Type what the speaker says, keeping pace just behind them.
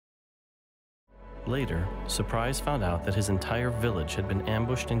Later, Suprise found out that his entire village had been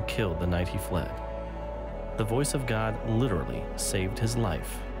ambushed and killed the night he fled. The voice of God literally saved his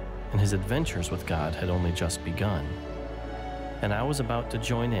life, and his adventures with God had only just begun. And I was about to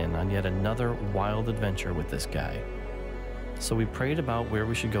join in on yet another wild adventure with this guy. So we prayed about where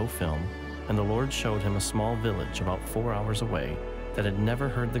we should go film, and the Lord showed him a small village about 4 hours away that had never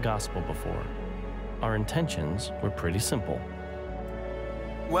heard the gospel before. Our intentions were pretty simple.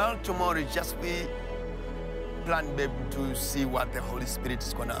 Well, tomorrow just we plan baby to see what the Holy Spirit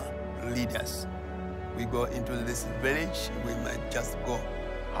is gonna lead us. We go into this village, we might just go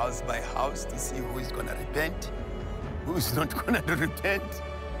house by house to see who is gonna repent, who is not gonna repent.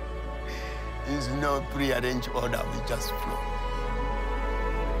 There's no prearranged order, we just flow.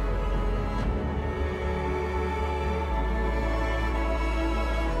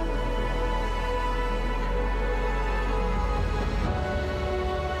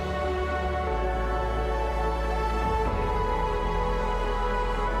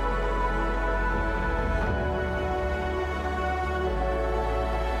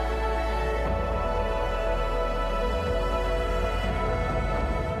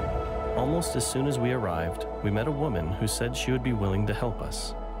 Almost as soon as we arrived, we met a woman who said she would be willing to help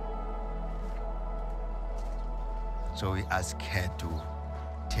us. So we asked her to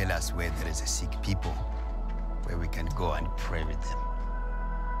tell us where there is a sick people, where we can go and pray with them.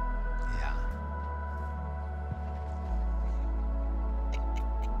 Yeah.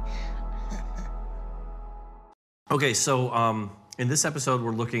 Okay, so in this episode,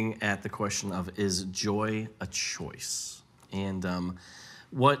 we're looking at the question of, is joy a choice? And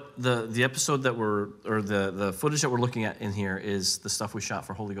what the episode that the footage that we're looking at in here is the stuff we shot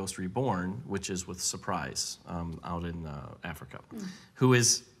for Holy Ghost Reborn, which is with Suprise out in Africa, who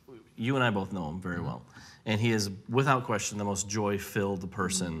is, you and I both know him very well. And he is, without question, the most joy-filled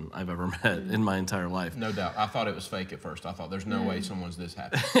person I've ever met in my entire life. No doubt. I thought it was fake at first. I thought there's no way someone's this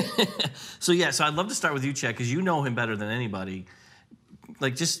happy. So I'd love to start with you, Chad, because you know him better than anybody.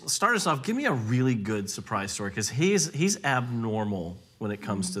 Like, just start us off. Give me a really good Suprise story, because he's abnormal when it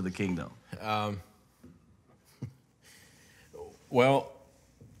comes to the kingdom. Well,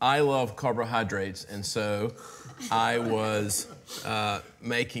 I love carbohydrates, and so I was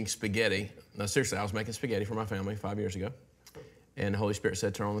making spaghetti. No, seriously, I was making spaghetti for my family 5 years ago, and the Holy Spirit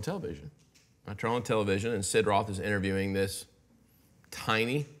said, turn on the television. I turn on the television, and Sid Roth is interviewing this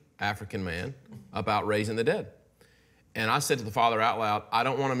tiny African man about raising the dead. And I said to the Father out loud, I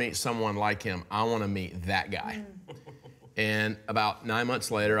don't want to meet someone like him. I want to meet that guy. And about 9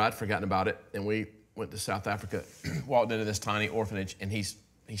 months later, I'd forgotten about it, and we went to South Africa, walked into this tiny orphanage, and he's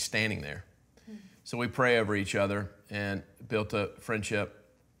standing there. So we pray over each other and built a friendship.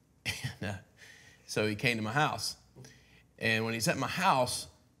 And, so he came to my house. And when he's at my house,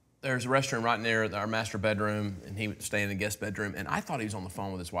 there's a restroom right near our master bedroom, and he was staying in the guest bedroom, and I thought he was on the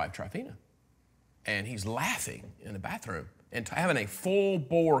phone with his wife, Trifina. And he's laughing in the bathroom and having a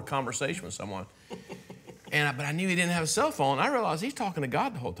full-bore conversation with someone. But I knew he didn't have a cell phone. I realized he's talking to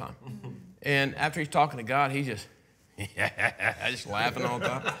God the whole time. And after he's talking to God, he's just, just laughing all the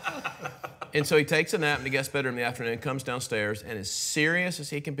time. And so he takes a nap in the guest bedroom in the afternoon, comes downstairs, and as serious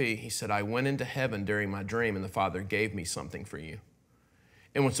as he can be, he said, I went into heaven during my dream, and the Father gave me something for you.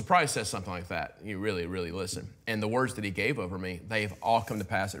 And when Suprise says something like that, you really, really listen. And the words that he gave over me, they've all come to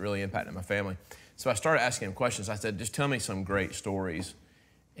pass. It really impacted my family. So I started asking him questions. I said, just tell me some great stories.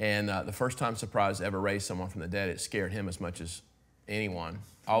 And the first time Suprise ever raised someone from the dead, it scared him as much as anyone.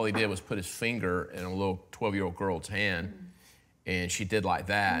 All he did was put his finger in a little 12-year-old girl's hand, and she did like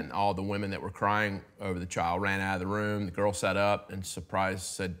that, and all the women that were crying over the child ran out of the room. The girl sat up, and Suprise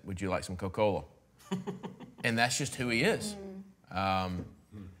said, would you like some Coca-Cola? And that's just who he is.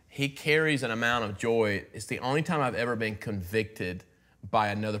 He carries an amount of joy. It's the only time I've ever been convicted by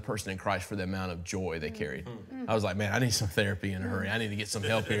another person in Christ for the amount of joy they carried. I was like, man, I need some therapy in a hurry. I need to get some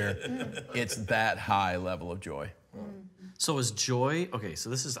help here. It's that high level of joy. So is joy, okay,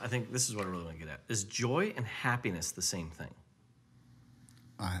 so I think this is what I really want to get at. Is joy and happiness the same thing?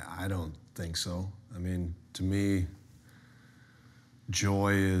 I don't think so. I mean, to me,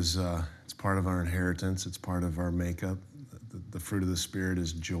 joy is, it's part of our inheritance. It's part of our makeup. The fruit of the Spirit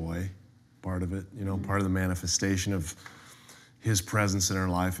is joy, part of it. You know, part of the manifestation of His presence in our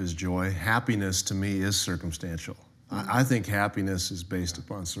life is joy. Happiness, to me, is circumstantial. I think happiness is based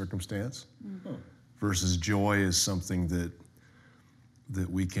upon circumstance, versus joy is something that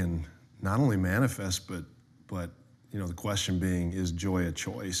we can not only manifest, but you know, the question being, is joy a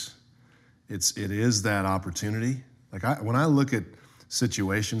choice? It is that opportunity. Like when I look at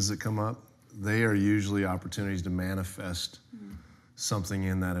situations that come up, they are usually opportunities to manifest something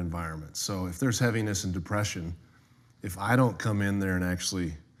in that environment. So if there's heaviness and depression, if I don't come in there and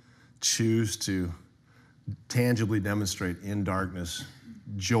actually choose to tangibly demonstrate in darkness,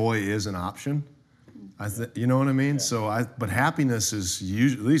 joy is an option. You know what I mean? So but happiness is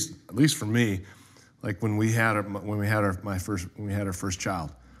usually, at least for me, like when we had our first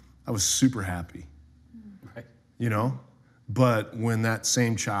child, I was super happy. Right. You know? But when that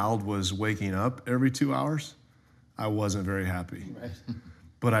same child was waking up every 2 hours, I wasn't very happy. Right.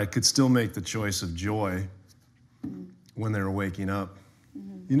 But I could still make the choice of joy when they were waking up.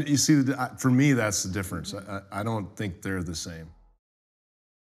 You see, for me, that's the difference. I don't think they're the same.